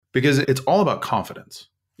because it's all about confidence.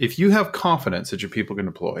 If you have confidence that your people can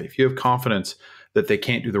deploy, if you have confidence that they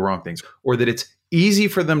can't do the wrong things, or that it's easy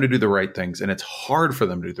for them to do the right things and it's hard for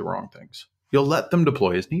them to do the wrong things, you'll let them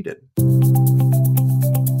deploy as needed.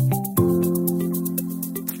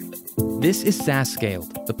 This is SaaS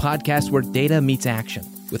Scaled, the podcast where data meets action,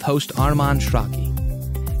 with host Arman Shraki.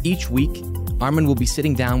 Each week, Arman will be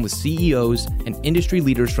sitting down with CEOs and industry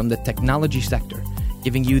leaders from the technology sector,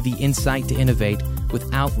 giving you the insight to innovate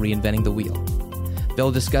without reinventing the wheel.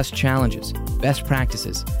 They'll discuss challenges, best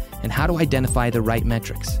practices, and how to identify the right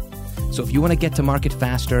metrics. So if you want to get to market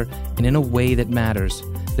faster and in a way that matters,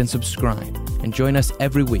 then subscribe and join us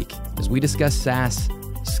every week as we discuss SaaS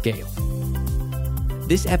Scale.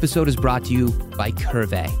 This episode is brought to you by Curve,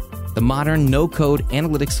 the modern no-code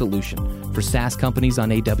analytics solution for SaaS companies on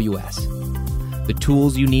AWS. The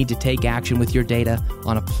tools you need to take action with your data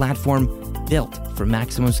on a platform built for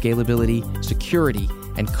maximum scalability, security,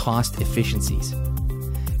 and cost efficiencies.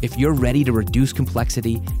 If you're ready to reduce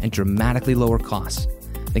complexity and dramatically lower costs,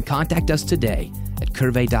 then contact us today at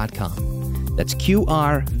curvey.com. That's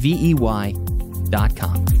QRVEY.com.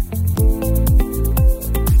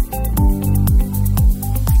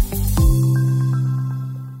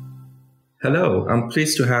 Hello, I'm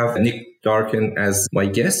pleased to have Nick Durkin as my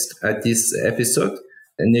guest at this episode.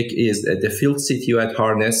 Nick is the field CTO at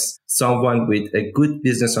Harness, someone with a good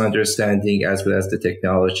business understanding as well as the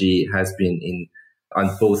technology, has been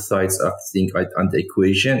on both sides of on the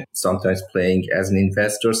equation, sometimes playing as an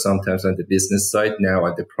investor, sometimes on the business side, now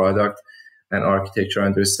on the product and architecture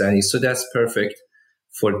understanding. So that's perfect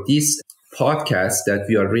for this podcast that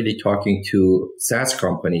we are really talking to SaaS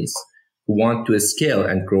companies who want to scale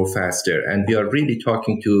and grow faster. And we are really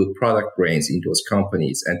talking to product brains in those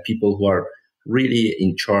companies and people who are really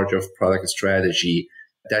in charge of product strategy.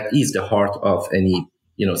 That is the heart of any,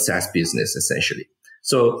 SaaS business, essentially.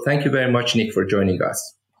 So thank you very much, Nick, for joining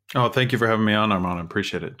us. Oh, thank you for having me on, Arman. I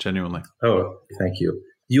appreciate it, genuinely. Oh, thank you.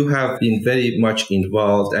 You have been very much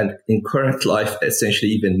involved, and in current life,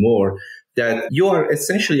 essentially even more, that you are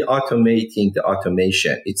essentially automating the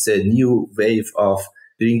automation. It's a new wave of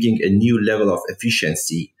bringing a new level of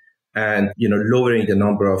efficiency and, lowering the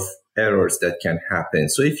number of errors that can happen.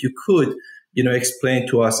 So if you could, explain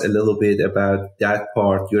to us a little bit about that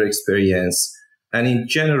part, your experience. And in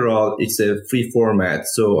general, it's a free format.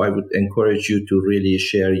 So I would encourage you to really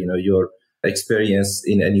share, your experience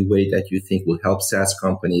in any way that you think will help SaaS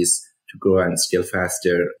companies to grow and scale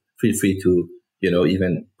faster. Feel free to,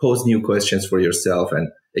 even pose new questions for yourself and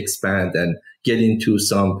expand and get into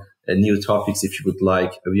some new topics if you would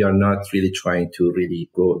like. We are not really trying to really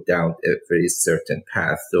go down a very certain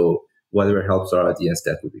path. So whatever helps our audience,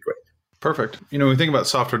 that would be great. Perfect. When we think about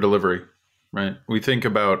software delivery, right? We think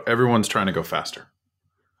about everyone's trying to go faster.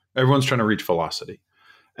 Everyone's trying to reach velocity.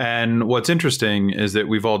 And what's interesting is that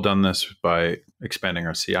we've all done this by expanding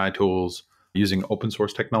our CI tools, using open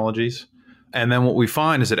source technologies. And then what we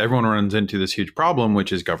find is that everyone runs into this huge problem,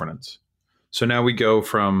 which is governance. So now we go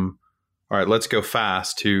from, all right, let's go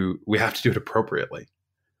fast to we have to do it appropriately.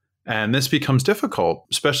 And this becomes difficult,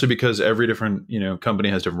 especially because every different, company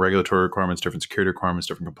has different regulatory requirements, different security requirements,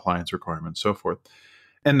 different compliance requirements, so forth.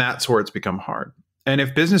 And that's where it's become hard. And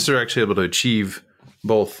if businesses are actually able to achieve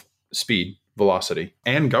both speed, velocity,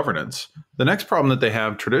 and governance, the next problem that they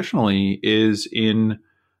have traditionally is in,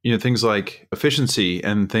 things like efficiency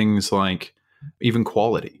and things like even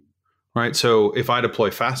quality, right? So if I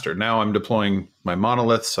deploy faster, now I'm deploying my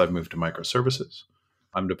monoliths, I've moved to microservices.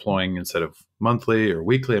 I'm deploying instead of monthly or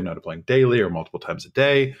weekly, I'm now deploying daily or multiple times a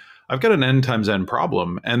day. I've got an N times N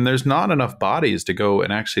problem, and there's not enough bodies to go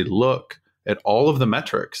and actually look at all of the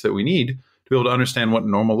metrics that we need to be able to understand what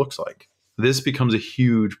normal looks like. This becomes a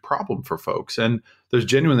huge problem for folks. And there's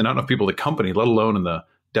genuinely not enough people at the company, let alone in the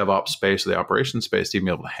DevOps space or the operations space, to even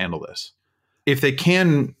be able to handle this. If they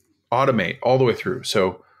can automate all the way through,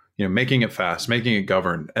 so making it fast, making it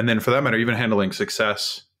governed, and then for that matter, even handling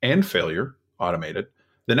success and failure automated,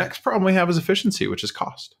 the next problem we have is efficiency, which is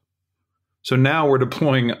cost. So now we're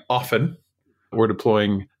deploying often. We're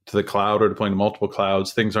deploying to the cloud or deploying to multiple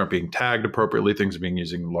clouds. Things aren't being tagged appropriately. Things are being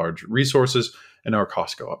using large resources, and our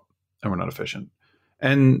costs go up, and we're not efficient.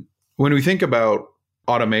 And when we think about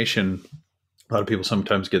automation, a lot of people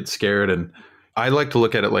sometimes get scared. And I like to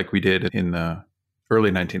look at it like we did in the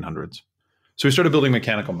early 1900s. So we started building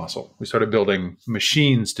mechanical muscle. We started building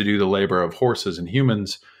machines to do the labor of horses and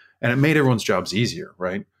humans, and it made everyone's jobs easier,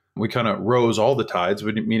 right? We kind of rose all the tides,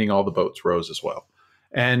 meaning all the boats rose as well.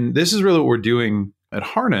 And this is really what we're doing at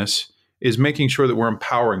Harness, is making sure that we're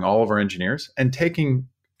empowering all of our engineers and taking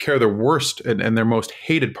care of their worst and their most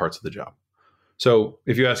hated parts of the job. So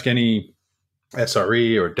if you ask any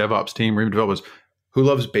SRE or DevOps team or even developers who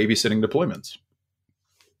loves babysitting deployments.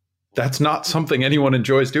 That's not something anyone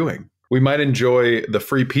enjoys doing. We might enjoy the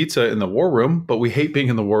free pizza in the war room, but we hate being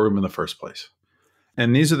in the war room in the first place.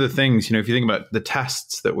 And these are the things, if you think about the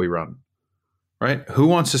tests that we run, right? Who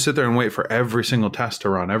wants to sit there and wait for every single test to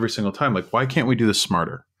run every single time? Like, why can't we do this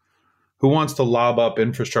smarter? Who wants to lob up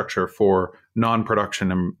infrastructure for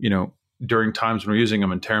non-production and, during times when we're using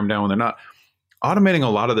them and tear them down when they're not? Automating a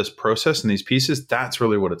lot of this process and these pieces, that's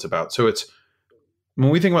really what it's about. So it's, when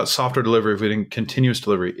we think about software delivery, if we think continuous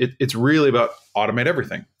delivery, it's really about automate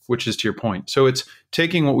everything, which is to your point. So it's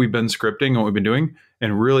taking what we've been scripting and what we've been doing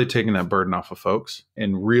and really taking that burden off of folks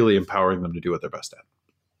and really empowering them to do what they're best at.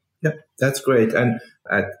 Yeah, that's great. And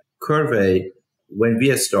at Curvey, when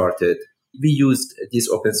we started, we used these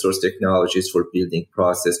open source technologies for building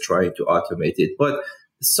process, trying to automate it. But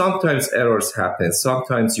sometimes errors happen.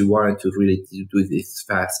 Sometimes you want to really do this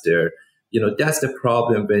faster. That's the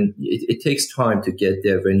problem when it takes time to get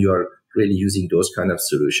there when you are really using those kind of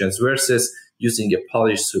solutions versus using a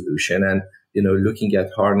polished solution. And, looking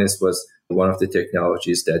at Harness was one of the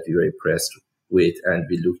technologies that we were impressed with, and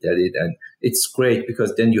we looked at it. And it's great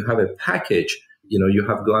because then you have a package, you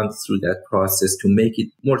have gone through that process to make it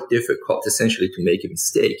more difficult, essentially to make a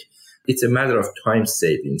mistake. It's a matter of time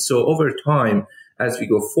saving. So over time, as we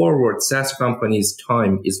go forward, SaaS companies'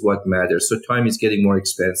 time is what matters. So time is getting more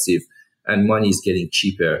expensive and money is getting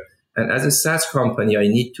cheaper. And as a SaaS company, I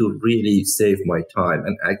need to really save my time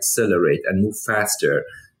and accelerate and move faster.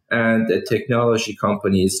 And the technology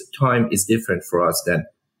companies' time is different for us than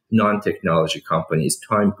non-technology companies.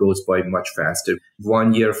 Time goes by much faster.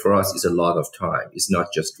 1 year for us is a lot of time. It's not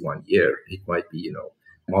just 1 year. It might be,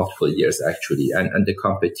 multiple years actually. And the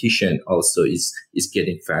competition also is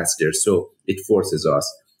getting faster. So it forces us.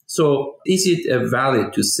 So is it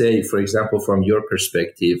valid to say, for example, from your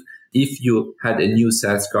perspective, if you had a new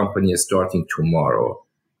SaaS company starting tomorrow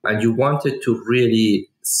and you wanted to really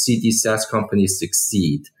see these SaaS companies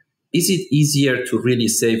succeed, is it easier to really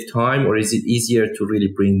save time or is it easier to really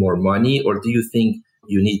bring more money? Or do you think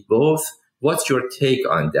you need both? What's your take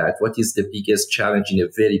on that? What is the biggest challenge in a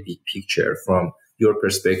very big picture from your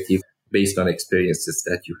perspective based on experiences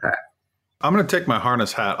that you have? I'm going to take my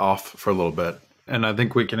Harness hat off for a little bit. And I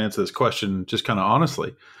think we can answer this question just kind of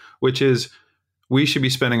honestly, which is we should be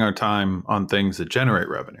spending our time on things that generate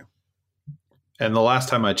revenue. And the last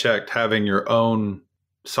time I checked, having your own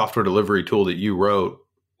software delivery tool that you wrote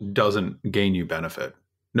doesn't gain you benefit.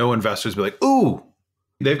 No investors be like, ooh,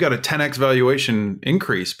 they've got a 10x valuation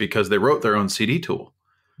increase because they wrote their own CD tool,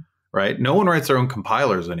 right? No one writes their own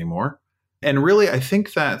compilers anymore. And really, I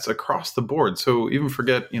think that's across the board. So even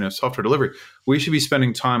forget, software delivery, we should be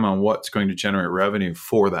spending time on what's going to generate revenue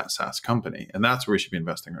for that SaaS company. And that's where we should be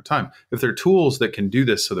investing our time. If there are tools that can do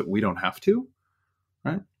this so that we don't have to,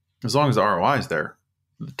 right? As long as the ROI is there,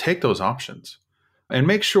 take those options and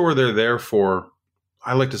make sure they're there for,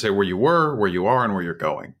 I like to say, where you were, where you are, and where you're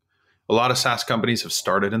going. A lot of SaaS companies have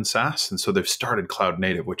started in SaaS, and so they've started cloud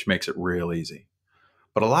native, which makes it real easy.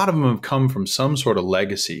 But a lot of them have come from some sort of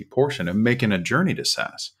legacy portion and making a journey to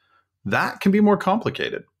SaaS. That can be more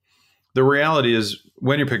complicated. The reality is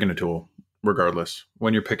when you're picking a tool, regardless,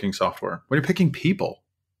 when you're picking software, when you're picking people,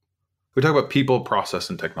 we talk about people, process,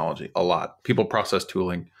 and technology a lot. People, process,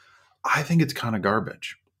 tooling. I think it's kind of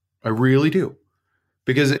garbage. I really do.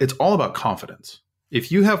 Because it's all about confidence.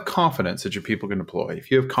 If you have confidence that your people can deploy,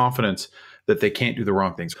 if you have confidence that they can't do the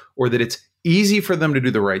wrong things, or that it's easy for them to do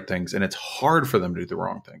the right things and it's hard for them to do the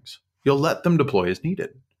wrong things, you'll let them deploy as needed.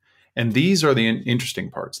 And these are the interesting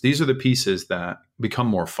parts. These are the pieces that become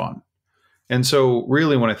more fun. And so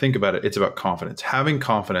really, when I think about it, it's about confidence. Having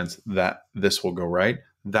confidence that this will go right,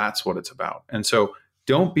 that's what it's about. And so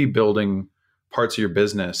don't be building parts of your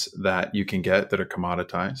business that you can get that are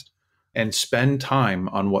commoditized, and spend time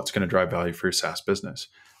on what's going to drive value for your SaaS business.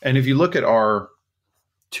 And if you look at our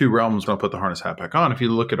two realms, I'll put the Harness hat back on. If you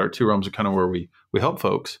look at our two realms of kind of where we help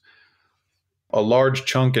folks, a large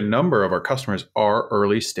chunk and number of our customers are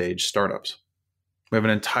early stage startups. We have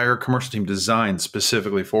an entire commercial team designed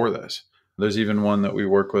specifically for this. There's even one that we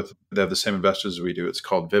work with. They have the same investors as we do. It's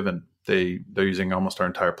called Vivint. They're using almost our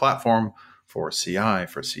entire platform for CI,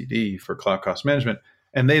 for CD, for cloud cost management.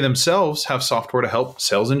 And they themselves have software to help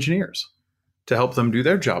sales engineers, to help them do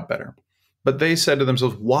their job better. But they said to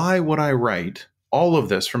themselves, why would I write all of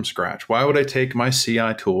this from scratch? Why would I take my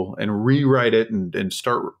CI tool and rewrite it and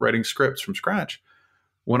start writing scripts from scratch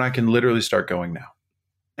when I can literally start going now?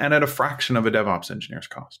 And at a fraction of a DevOps engineer's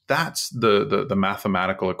cost. That's the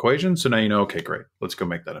mathematical equation. So now you know, okay, great, let's go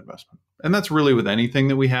make that investment. And that's really with anything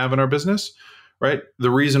that we have in our business, right?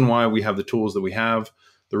 The reason why we have the tools that we have,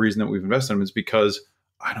 the reason that we've invested in them is because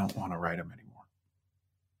I don't want to write them anymore.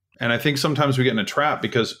 And I think sometimes we get in a trap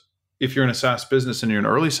because if you're in a SaaS business and you're an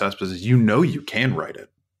early SaaS business, you know you can write it.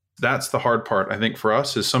 That's the hard part, I think, for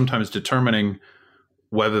us is sometimes determining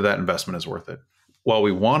whether that investment is worth it. While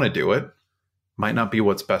we want to do it, might not be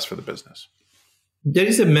what's best for the business. There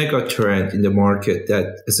is a mega trend in the market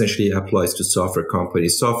that essentially applies to software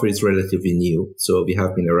companies. Software is relatively new, so we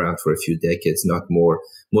have been around for a few decades, not more.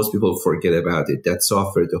 Most people forget about it. That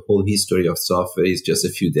software, the whole history of software is just a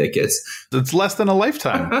few decades. It's less than a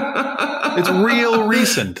lifetime. It's real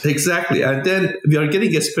recent. Exactly. And then we are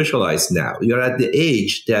getting specialized now. We are at the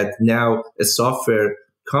age that now a software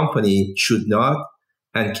company should not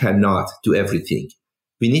and cannot do everything.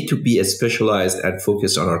 We need to be specialized and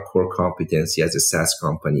focus on our core competency as a SaaS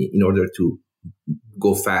company in order to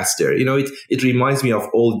go faster. It reminds me of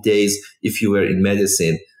old days. If you were in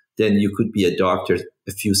medicine, then you could be a doctor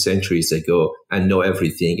a few centuries ago and know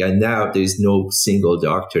everything. And now there is no single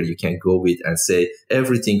doctor you can go with and say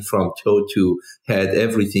everything from toe to head,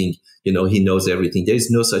 everything, he knows everything. There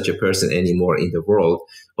is no such a person anymore in the world.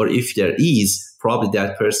 Or if there is, probably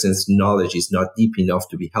that person's knowledge is not deep enough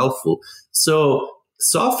to be helpful. So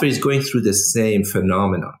software is going through the same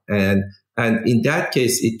phenomenon. And in that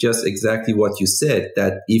case, it's just exactly what you said,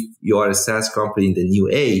 that if you are a SaaS company in the new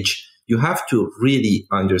age, you have to really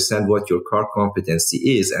understand what your core competency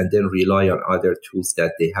is and then rely on other tools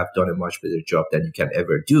that they have done a much better job than you can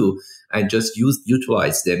ever do and just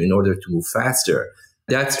utilize them in order to move faster.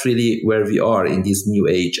 That's really where we are in this new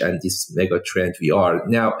age and this mega trend we are.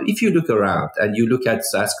 Now, if you look around and you look at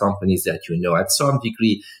SaaS companies that at some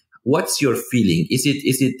degree, what's your feeling? Is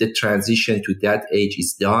it the transition to that age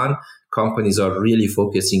is done? Companies are really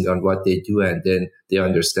focusing on what they do and then they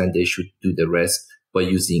understand they should do the rest by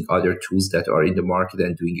using other tools that are in the market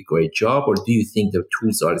and doing a great job? Or do you think the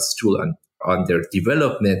tools are still on their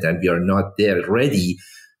development and we are not there ready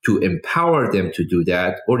to empower them to do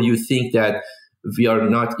that? Or do you think that we are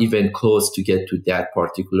not even close to get to that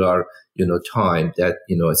particular, time that,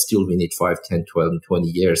 still we need 5, 10, 12, 20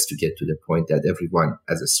 years to get to the point that everyone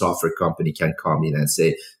as a software company can come in and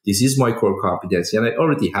say, this is my core competency and I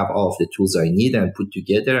already have all of the tools I need and put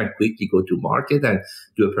together and quickly go to market and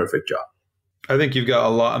do a perfect job. I think you've got a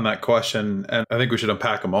lot on that question, and I think we should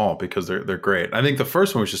unpack them all because they're great. I think the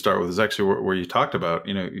first one we should start with is actually where you talked about,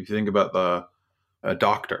 if you think about a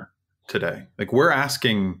doctor today, like we're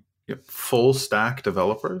asking full stack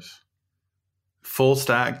developers, full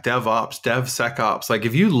stack DevOps, DevSecOps. Like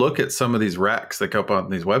if you look at some of these recs that go up on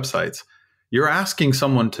these websites, you're asking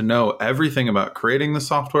someone to know everything about creating the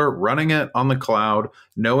software, running it on the cloud,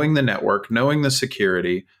 knowing the network, knowing the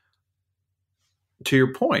security. To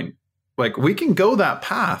your point, like we can go that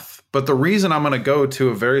path, but the reason I'm going to go to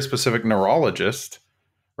a very specific neurologist,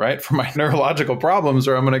 right, for my neurological problems,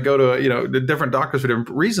 or I'm going to go to different doctors for different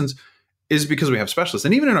reasons, is because we have specialists.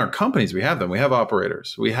 And even in our companies, we have them. We have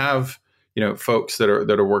operators. We have folks that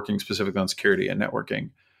are working specifically on security and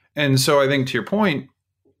networking. And so I think to your point,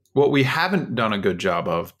 what we haven't done a good job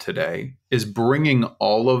of today is bringing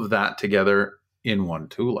all of that together in one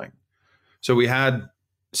tooling. So we had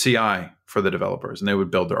CI for the developers, and they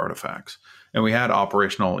would build their artifacts. And we had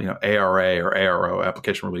operational, ARA or ARO,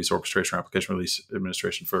 application release orchestration, or application release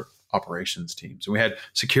administration for operations teams. And we had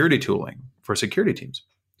security tooling for security teams.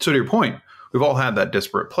 So to your point, we've all had that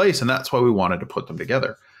disparate place, and that's why we wanted to put them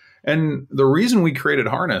together. And the reason we created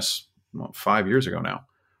Harness 5 years ago now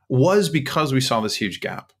was because we saw this huge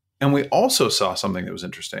gap. And we also saw something that was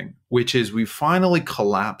interesting, which is we finally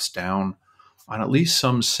collapsed down on at least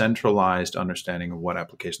some centralized understanding of what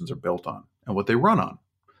applications are built on and what they run on.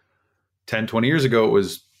 10, 20 years ago, it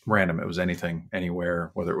was random. It was anything,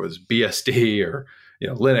 anywhere, whether it was BSD or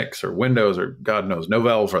Linux or Windows or God knows,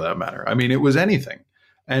 Novell for that matter. I mean, it was anything.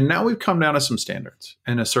 And now we've come down to some standards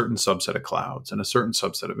and a certain subset of clouds and a certain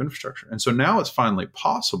subset of infrastructure. And so now it's finally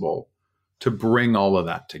possible to bring all of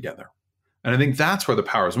that together. And I think that's where the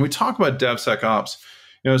power is. When we talk about DevSecOps,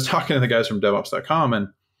 I was talking to the guys from DevOps.com, and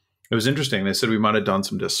it was interesting. They said we might have done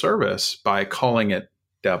some disservice by calling it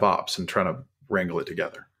DevOps and trying to wrangle it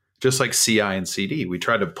together. Just like CI and CD, we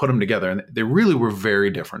tried to put them together, and they really were very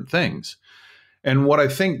different things. And what I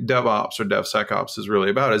think DevOps or DevSecOps is really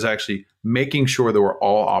about is actually making sure that we're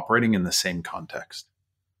all operating in the same context.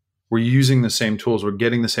 We're using the same tools. We're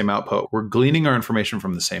getting the same output. We're gleaning our information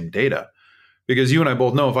from the same data. Because you and I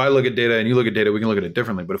both know if I look at data and you look at data, we can look at it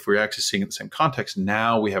differently. But if we're actually seeing it in the same context,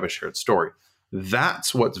 now we have a shared story.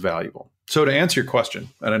 That's what's valuable. So to answer your question,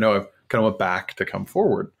 and I know I've kind of went back to come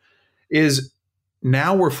forward, is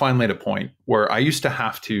now we're finally at a point where I used to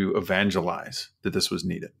have to evangelize that this was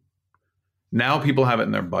needed. Now people have it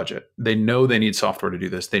in their budget. They know they need software to do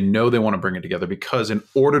this. They know they want to bring it together because in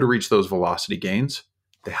order to reach those velocity gains,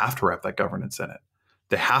 they have to wrap that governance in it.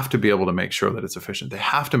 They have to be able to make sure that it's efficient. They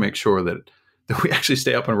have to make sure that we actually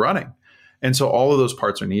stay up and running. And so all of those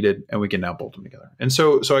parts are needed, and we can now bolt them together. And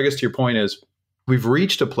so I guess to your point is we've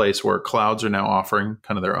reached a place where clouds are now offering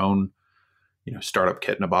kind of their own, startup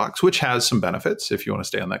kit in a box, which has some benefits if you want to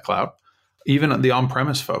stay on that cloud. Even the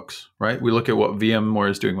on-premise folks, right? We look at what VMware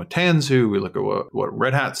is doing with Tanzu. We look at what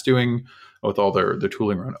Red Hat's doing with all their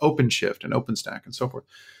tooling around OpenShift and OpenStack and so forth.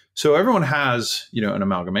 So everyone has, an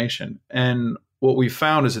amalgamation. And what we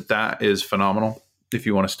found is that is phenomenal if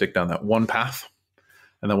you want to stick down that one path.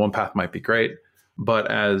 And that one path might be great. But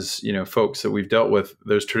as, folks that we've dealt with,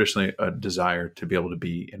 there's traditionally a desire to be able to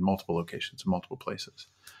be in multiple locations, in multiple places.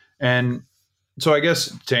 And so I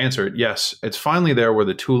guess to answer it, yes, it's finally there where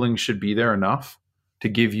the tooling should be there enough to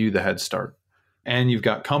give you the head start. And you've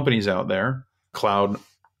got companies out there, cloud,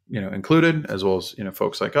 included, as well as,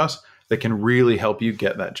 folks like us that can really help you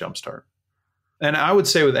get that jump start. And I would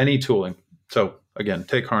say with any tooling, so again,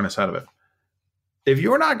 take harness out of it. If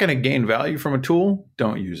you're not going to gain value from a tool,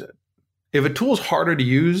 don't use it. If a tool is harder to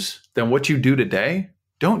use than what you do today,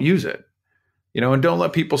 don't use it. And don't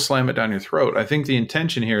let people slam it down your throat. I think the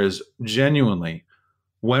intention here is genuinely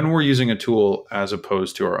when we're using a tool as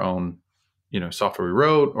opposed to our own, software we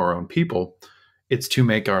wrote or our own people, it's to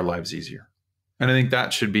make our lives easier. And I think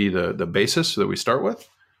that should be the basis that we start with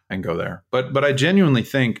and go there. But I genuinely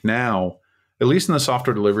think now, at least in the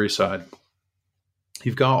software delivery side,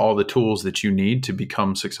 you've got all the tools that you need to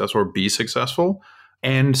become successful or be successful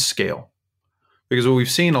and scale. Because what we've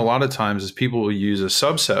seen a lot of times is people will use a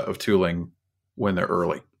subset of tooling when they're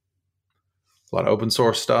early. A lot of open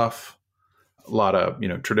source stuff, a lot of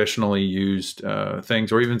traditionally used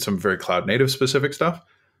things, or even some very cloud native specific stuff.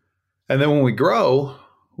 And then when we grow,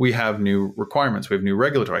 we have new requirements. We have new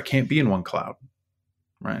regulatory. I can't be in one cloud,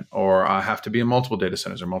 right? Or I have to be in multiple data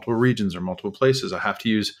centers or multiple regions or multiple places.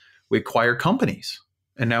 We acquire companies.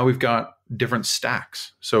 And now we've got different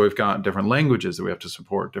stacks. So we've got different languages that we have to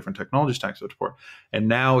support, different technology stacks to support. And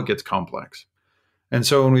now it gets complex. And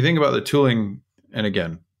so when we think about the tooling, and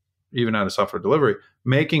again, even out of software delivery,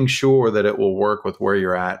 making sure that it will work with where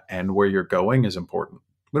you're at and where you're going is important.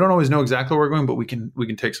 We don't always know exactly where we're going, but we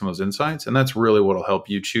can take some of those insights. And that's really what will help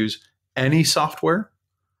you choose any software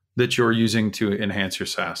that you're using to enhance your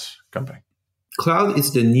SaaS company. Cloud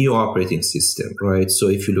is the new operating system, right? So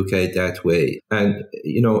if you look at it that way, and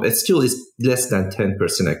it still is less than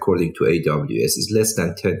 10% according to AWS, is less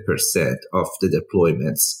than 10% of the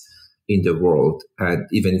deployments in the world. And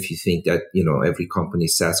even if you think that, every company,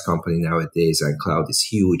 SaaS company nowadays and cloud is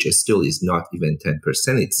huge, it still is not even 10%,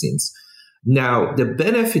 it seems. Now, the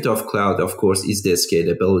benefit of cloud, of course, is the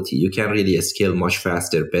scalability. You can really scale much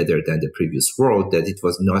faster, better than the previous world, that it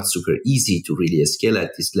was not super easy to really scale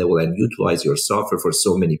at this level and utilize your software for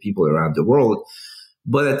so many people around the world.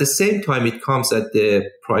 But at the same time, it comes at the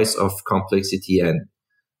price of complexity and,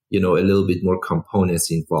 a little bit more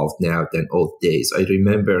components involved now than old days. I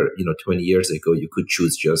remember, 20 years ago, you could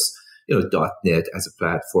choose just, .NET as a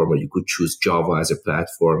platform, or you could choose Java as a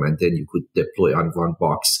platform, and then you could deploy on one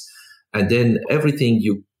box. And then everything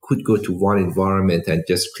you could go to one environment and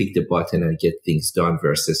just click the button and get things done,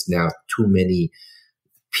 versus now too many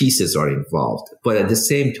pieces are involved. But at the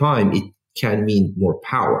same time, it can mean more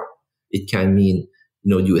power. It can mean,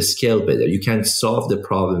 you scale better. You can solve the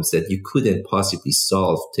problems that you couldn't possibly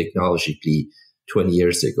solve technologically 20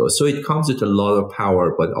 years ago. So it comes with a lot of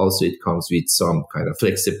power, but also it comes with some kind of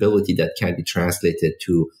flexibility that can be translated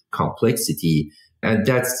to complexity. And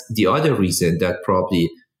that's the other reason that probably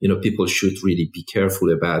people should really be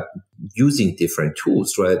careful about using different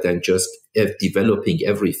tools rather than just developing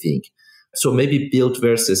everything. So maybe build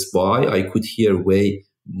versus buy. I could hear way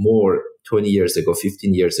more 20 years ago,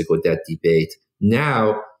 15 years ago, that debate.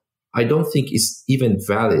 Now, I don't think it's even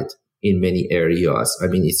valid in many areas. I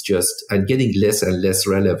mean, it's just, and getting less and less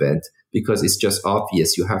relevant because it's just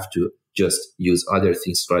obvious you have to just use other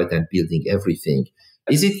things rather than building everything.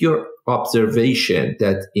 Is it your observation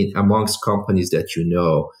that in amongst companies that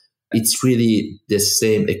it's really the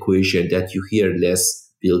same equation that you hear less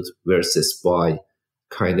build versus buy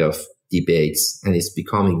kind of debates, and it's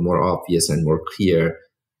becoming more obvious and more clear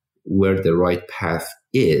where the right path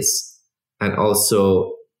is? And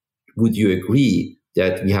also, would you agree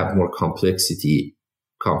that we have more complexity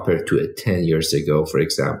compared to 10 years ago, for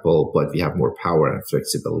example, but we have more power and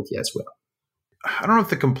flexibility as well? I don't know if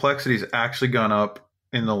the complexity has actually gone up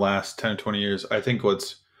in the last 10 or 20 years. I think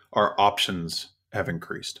our options have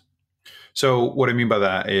increased. So what I mean by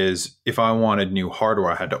that is if I wanted new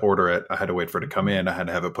hardware, I had to order it. I had to wait for it to come in. I had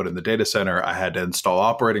to have it put in the data center. I had to install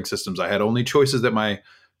operating systems. I had only choices that my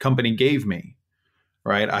company gave me,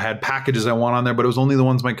 right? I had packages I want on there, but it was only the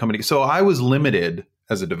ones my company. So I was limited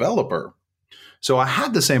as a developer. So I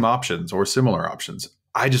had the same options or similar options.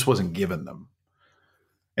 I just wasn't given them.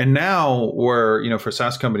 And now where, for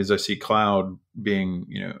SaaS companies, I see cloud being,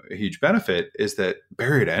 a huge benefit is that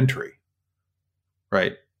barrier to entry,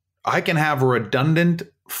 right? I can have a redundant,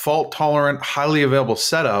 fault tolerant, highly available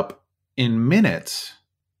setup in minutes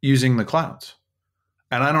using the clouds.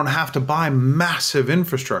 And I don't have to buy massive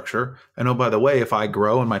infrastructure. And oh, by the way, if I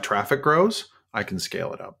grow and my traffic grows, I can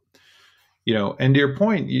scale it up. And to your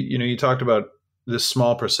point, you talked about this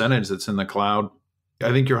small percentage that's in the cloud.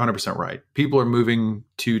 I think you're 100% right. People are moving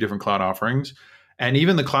to different cloud offerings. And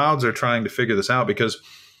even the clouds are trying to figure this out because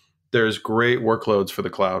there's great workloads for the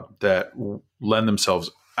cloud that lend themselves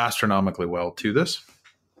astronomically well to this.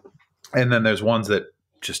 And then there's ones that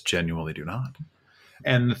just genuinely do not.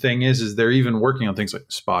 And the thing is they're even working on things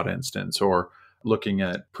like spot instance or looking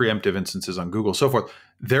at preemptive instances on Google, so forth.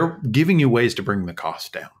 They're giving you ways to bring the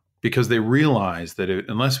cost down because they realize that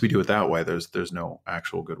unless we do it that way, there's no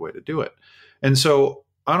actual good way to do it. And so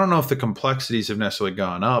I don't know if the complexities have necessarily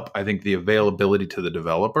gone up. I think the availability to the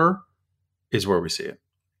developer is where we see it.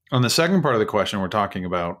 On the second part of the question, we're talking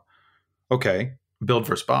about, okay, build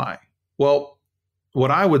versus buy. Well,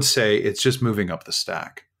 what I would say, it's just moving up the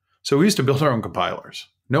stack. So we used to build our own compilers.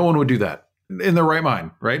 No one would do that in their right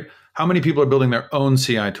mind, right? How many people are building their own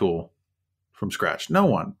CI tool from scratch? No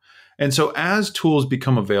one. And so as tools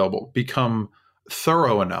become available, become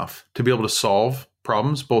thorough enough to be able to solve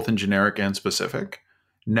problems, both in generic and specific,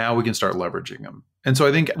 now we can start leveraging them. And so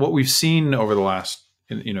I think what we've seen over the last,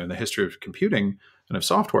 in the history of computing and of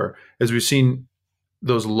software, is we've seen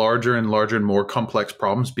those larger and larger and more complex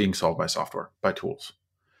problems being solved by software, by tools.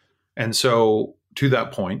 And so to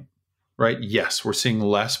that point, right, yes, we're seeing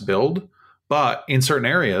less build, but in certain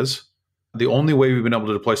areas, the only way we've been able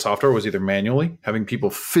to deploy software was either manually, having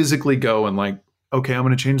people physically go and okay, I'm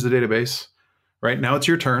going to change the database, right? Now it's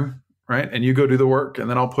your turn, right? And you go do the work and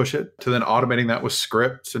then I'll push it, to then automating that with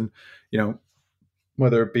scripts and,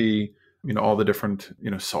 whether it be, all the different,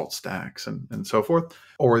 salt stacks and so forth,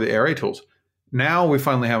 or the array tools. Now we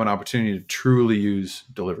finally have an opportunity to truly use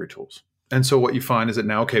delivery tools. And so what you find is that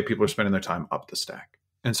now, okay, people are spending their time up the stack.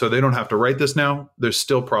 And so they don't have to write this now. There's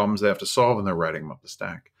still problems they have to solve and they're writing them up the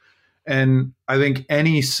stack. And I think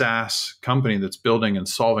any SaaS company that's building and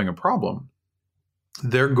solving a problem,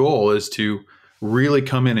 their goal is to really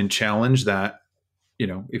come in and challenge that,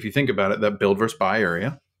 if you think about it, that build versus buy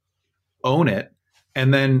area, own it.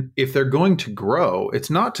 And then if they're going to grow, it's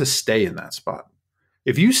not to stay in that spot.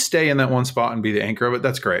 If you stay in that one spot and be the anchor of it,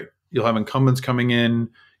 that's great. You'll have incumbents coming in.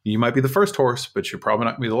 You might be the first horse, but you're probably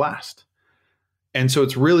not going to be the last. And so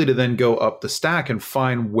it's really to then go up the stack and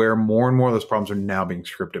find where more and more of those problems are now being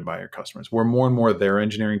scripted by your customers, where more and more of their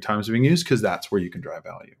engineering time is being used, because that's where you can drive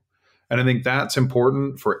value. And I think that's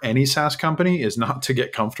important for any SaaS company, is not to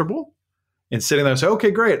get comfortable and sitting there and say,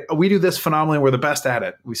 okay, great, we do this phenomenally, we're the best at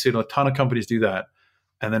it. We see a ton of companies do that.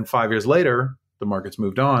 And then 5 years later, the market's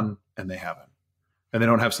moved on and they haven't. And they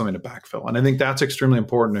don't have something to backfill. And I think that's extremely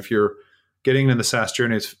important if you're getting into the SaaS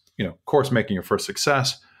journey. It's, of course, making your first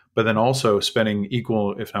success, but then also spending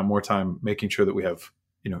equal, if not more time, making sure that we have,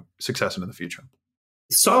 success into the future.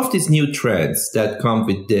 Some of these new trends that come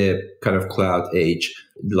with the kind of cloud age,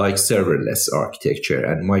 like serverless architecture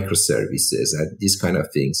and microservices and these kind of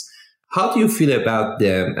things, how do you feel about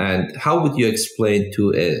them? And how would you explain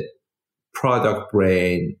to a product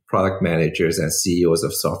brain, product managers and CEOs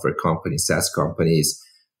of software companies, SaaS companies,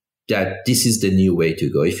 that this is the new way to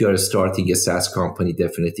go? If you are starting a SaaS company,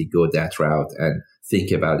 definitely go that route and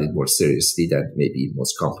think about it more seriously than maybe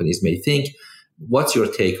most companies may think. What's your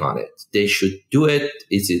take on it? They should do it.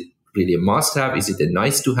 Is it really a must-have? Is it a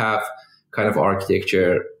nice-to-have kind of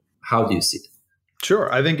architecture? How do you see it?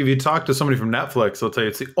 Sure. I think if you talk to somebody from Netflix, they'll tell you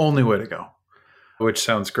it's the only way to go, which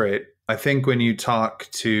sounds great. I think when you talk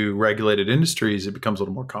to regulated industries, it becomes a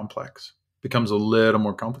little more complex, becomes a little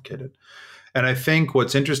more complicated. And I think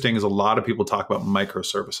what's interesting is a lot of people talk about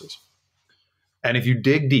microservices. And if you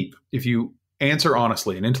dig deep, if you answer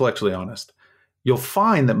honestly and intellectually honest, you'll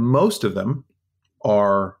find that most of them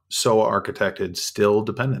are so architected, still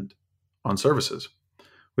dependent on services,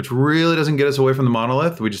 which really doesn't get us away from the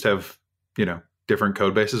monolith. We just have, different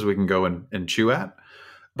code bases we can go and chew at,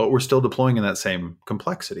 but we're still deploying in that same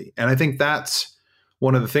complexity. And I think that's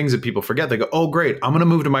one of the things that people forget. They go, oh, great, I'm going to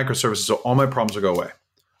move to microservices so all my problems will go away.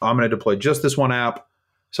 I'm going to deploy just this one app.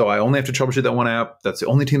 So I only have to troubleshoot that one app. That's the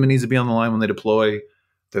only team that needs to be on the line when they deploy.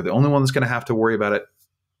 They're the only one that's going to have to worry about it.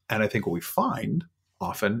 And I think what we find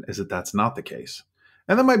often is that that's not the case.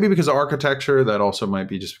 And that might be because of architecture. That also might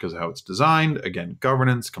be just because of how it's designed. Again,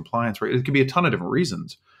 governance, compliance, right? It could be a ton of different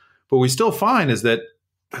reasons. But what we still find is that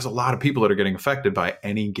there's a lot of people that are getting affected by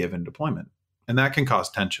any given deployment. And that can cause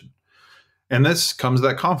tension. And this comes to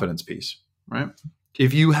that confidence piece, right?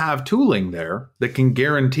 If you have tooling there that can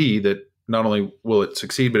guarantee that not only will it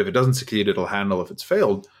succeed, but if it doesn't succeed, it'll handle if it's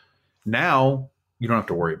failed. Now you don't have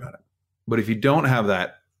to worry about it. But if you don't have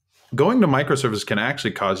that, going to microservices can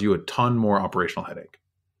actually cause you a ton more operational headache.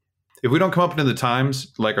 If we don't come up into the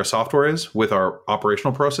times like our software is with our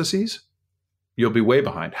operational processes, you'll be way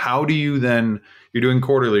behind. How do you then, you're doing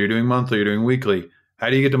quarterly, you're doing monthly, you're doing weekly. How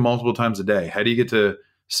do you get to multiple times a day? How do you get to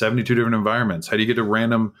 72 different environments? How do you get to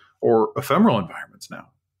random or ephemeral environments now?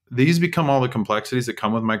 These become all the complexities that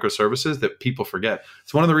come with microservices that people forget.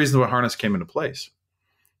 It's one of the reasons why Harness came into place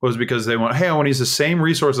was because they went, hey, I want to use the same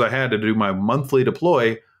resources I had to do my monthly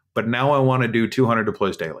deploy, but now I want to do 200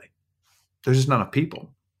 deploys daily. There's just not enough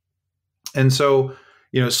people. And so,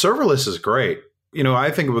 serverless is great.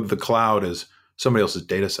 I think of the cloud as somebody else's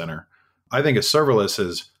data center. I think of serverless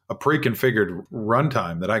as a pre-configured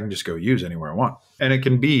runtime that I can just go use anywhere I want. And it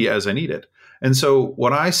can be as I need it. And so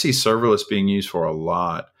what I see serverless being used for a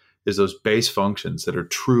lot is those base functions that are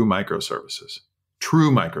true microservices.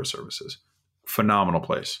 True microservices. Phenomenal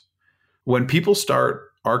place. When people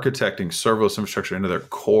start architecting serverless infrastructure into their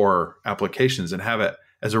core applications and have it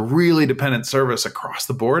as a really dependent service across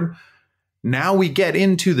the board, now we get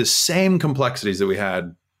into the same complexities that we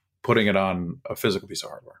had putting it on a physical piece of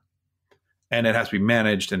hardware. And it has to be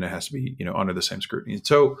managed and it has to be, under the same scrutiny.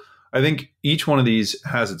 So I think each one of these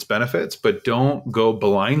has its benefits, but don't go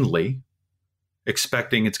blindly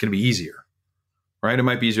expecting it's going to be easier, right? It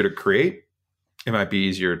might be easier to create. It might be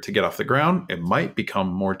easier to get off the ground. It might become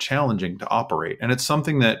more challenging to operate. And it's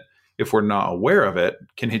something that, if we're not aware of it,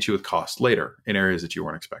 can hit you with cost later in areas that you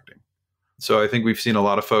weren't expecting. So I think we've seen a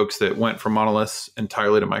lot of folks that went from monoliths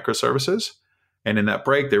entirely to microservices. And in that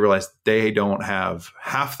break, they realized they don't have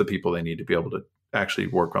half the people they need to be able to actually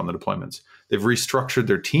work on the deployments. They've restructured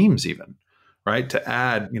their teams even, right? To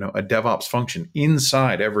add, a DevOps function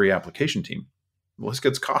inside every application team. Well, this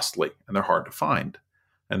gets costly and they're hard to find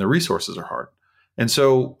and the resources are hard. And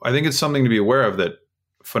so I think it's something to be aware of that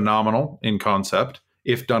phenomenal in concept.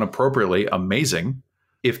 If done appropriately, amazing.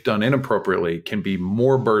 If done inappropriately, can be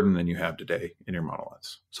more burden than you have today in your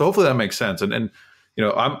monoliths. So hopefully that makes sense. And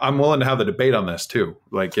I'm willing to have the debate on this too.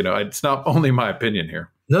 It's not only my opinion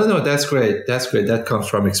here. No, that's great. That's great. That comes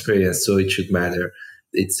from experience, so it should matter.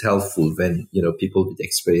 It's helpful when people with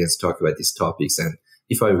experience talk about these topics. And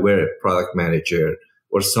if I were a product manager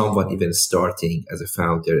or someone even starting as a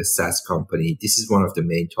founder, a SaaS company, this is one of the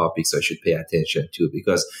main topics I should pay attention to,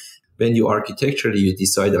 because when you architecturally you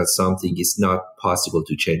decide on something, it's not possible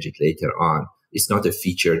to change it later on. It's not a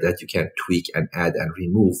feature that you can tweak and add and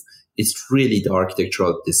remove. It's really the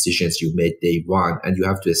architectural decisions you made day one, and you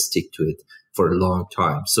have to stick to it for a long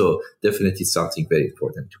time. So definitely something very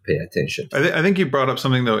important to pay attention to. I think you brought up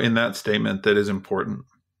something, though, in that statement that is important.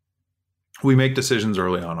 We make decisions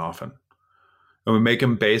early on often, and we make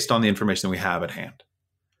them based on the information that we have at hand.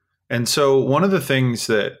 And so one of the things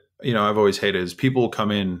that, I've always hated is people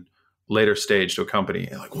come in later stage to a company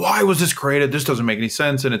and like, why was this created? This doesn't make any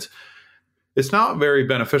sense. And it's not very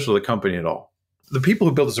beneficial to the company at all. The people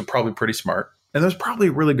who built this are probably pretty smart, and there's probably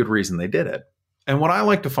a really good reason they did it. And what I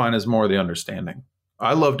like to find is more of the understanding.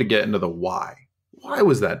 I love to get into the why. Why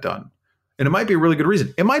was that done? And it might be a really good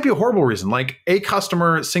reason. It might be a horrible reason, like a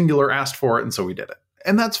customer singular asked for it, and so we did it.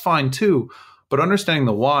 And that's fine too. But understanding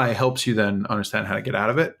the why helps you then understand how to get out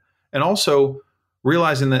of it. And also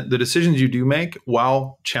realizing that the decisions you do make,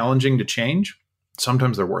 while challenging to change,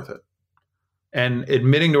 sometimes they're worth it. And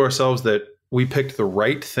admitting to ourselves that we picked the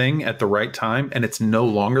right thing at the right time and it's no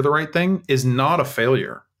longer the right thing is not a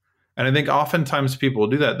failure. And I think oftentimes people will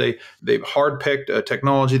do that. They've hard picked a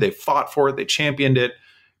technology, they fought for it, they championed it.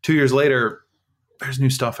 2 years later, there's new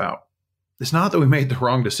stuff out. It's not that we made the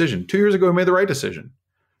wrong decision. 2 years ago, we made the right decision.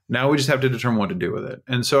 Now we just have to determine what to do with it.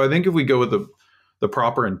 And so I think if we go with the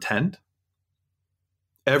proper intent,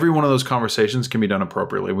 every one of those conversations can be done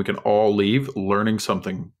appropriately. We can all leave learning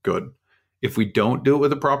something good. If we don't do it with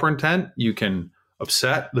the proper intent, you can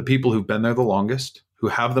upset the people who've been there the longest, who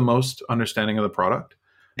have the most understanding of the product,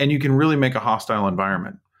 and you can really make a hostile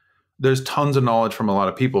environment. There's tons of knowledge from a lot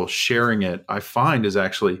of people. Sharing it, I find, is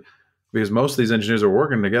actually, because most of these engineers are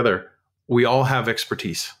working together, we all have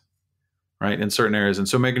expertise, right, in certain areas. And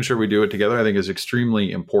so making sure we do it together, I think, is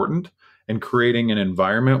extremely important, and creating an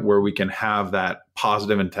environment where we can have that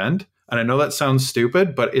positive intent. And I know that sounds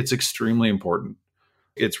stupid, but it's extremely important.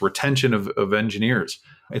 It's retention of engineers.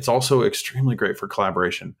 It's also extremely great for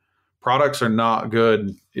collaboration. Products are not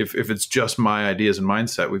good if it's just my ideas and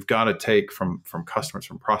mindset. We've got to take from customers,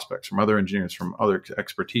 from prospects, from other engineers, from other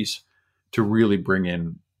expertise to really bring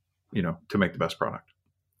in, to make the best product.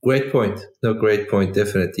 Great point. No, great point.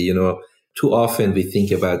 Definitely. Too often we think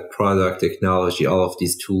about product, technology, all of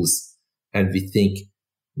these tools, and we think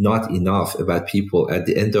not enough about people. At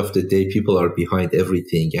the end of the day, people are behind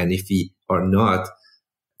everything. And if we are not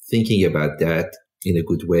thinking about that in a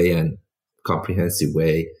good way and comprehensive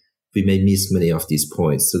way, we may miss many of these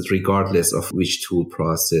points. So regardless of which tool,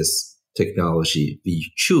 process, technology we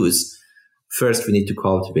choose, first we need to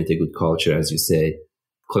cultivate a good culture, as you say,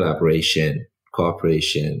 collaboration,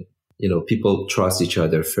 cooperation. People trust each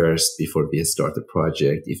other first before we start a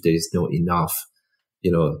project. If there is no enough,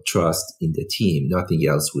 trust in the team, nothing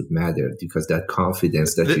else would matter, because that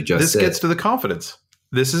confidence that you just said. This gets to the confidence.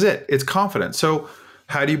 This is it. It's confidence. So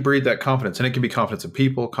how do you breed that confidence? And it can be confidence in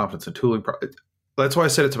people, confidence in tooling. That's why I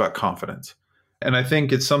said it's about confidence. And I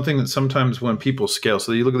think it's something that sometimes when people scale,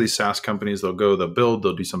 so you look at these SaaS companies, they'll build,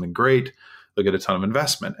 they'll do something great, they'll get a ton of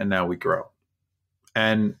investment, and now we grow.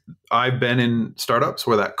 And I've been in startups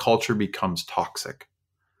where that culture becomes toxic.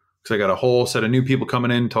 Because I got a whole set of new people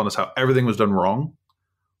coming in telling us how everything was done wrong,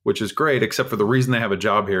 which is great, except for the reason they have a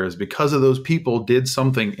job here is because of those people did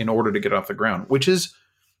something in order to get off the ground, which is,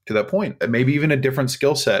 to that point, maybe even a different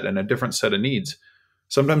skill set and a different set of needs.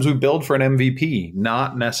 Sometimes we build for an MVP,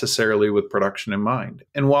 not necessarily with production in mind.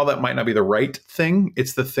 And while that might not be the right thing,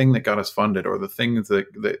 it's the thing that got us funded or the things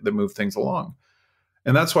that move things along.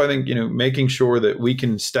 And that's why I think, making sure that we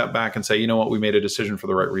can step back and say, you know what, we made a decision for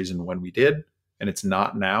the right reason when we did, and it's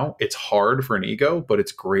not now. It's hard for an ego, but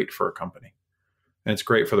it's great for a company. And it's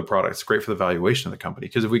great for the product. It's great for the valuation of the company.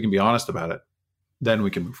 Because if we can be honest about it, then we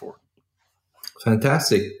can move forward.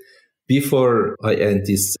 Fantastic. Before I end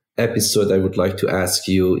this episode, I would like to ask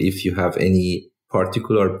you if you have any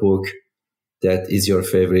particular book that is your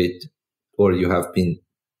favorite or you have been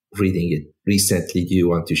reading it recently you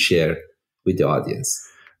want to share with the audience.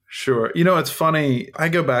 Sure. It's funny. I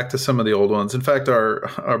go back to some of the old ones. In fact,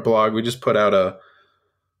 our blog, we just put out a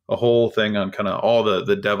whole thing on kind of all the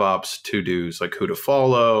DevOps to-dos, like who to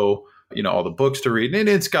follow, all the books to read. And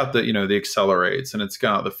it's got the Accelerates, and it's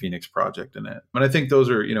got the Phoenix Project in it. And I think those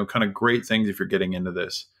are, kind of great things if you're getting into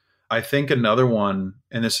this. I think another one,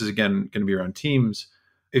 and this is again going to be around teams,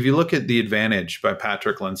 if you look at The Advantage by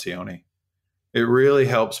Patrick Lencioni, it really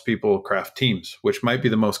helps people craft teams, which might be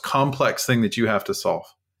the most complex thing that you have to solve.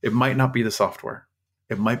 It might not be the software.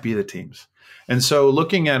 It might be the teams. And so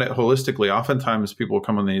looking at it holistically, oftentimes people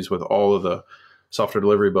come on these with all of the software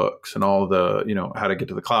delivery books and all the, how to get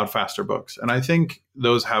to the cloud faster books. And I think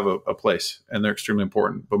those have a place and they're extremely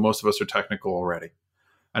important, but most of us are technical already.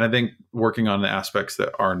 And I think working on the aspects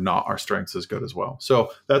that are not our strengths is good as well.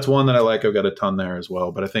 So that's one that I like. I've got a ton there as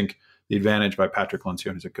well. But I think The Advantage by Patrick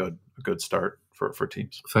Lencioni is a good start for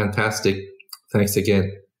teams. Fantastic. Thanks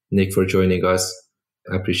again, Nick, for joining us.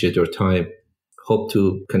 I appreciate your time. Hope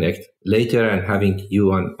to connect later and having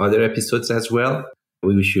you on other episodes as well.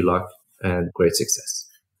 We wish you luck and great success.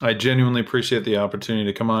 I genuinely appreciate the opportunity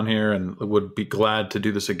to come on here and would be glad to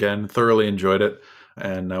do this again. Thoroughly enjoyed it.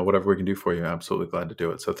 And whatever we can do for you, absolutely glad to do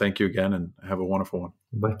it. So thank you again and have a wonderful one.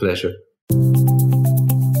 My pleasure.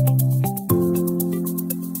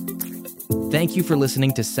 Thank you for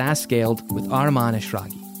listening to SaaS Scaled with Arman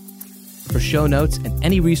Eshraghi. For show notes and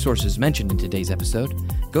any resources mentioned in today's episode,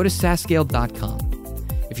 go to SaaSscaled.com.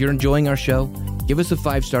 If you're enjoying our show, give us a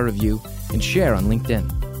 5-star review and share on LinkedIn.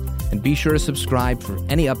 And be sure to subscribe for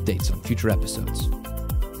any updates on future episodes.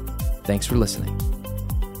 Thanks for listening.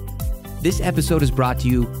 This episode is brought to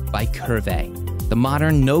you by Curve, the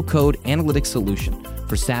modern no-code analytics solution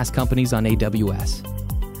for SaaS companies on AWS.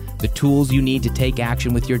 The tools you need to take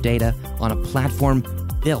action with your data on a platform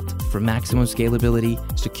built for maximum scalability,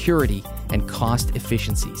 security, and cost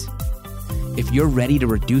efficiencies. If you're ready to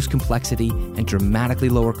reduce complexity and dramatically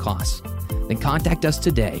lower costs, then contact us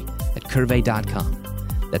today at curvey.com.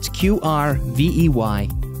 That's QRVEY.com.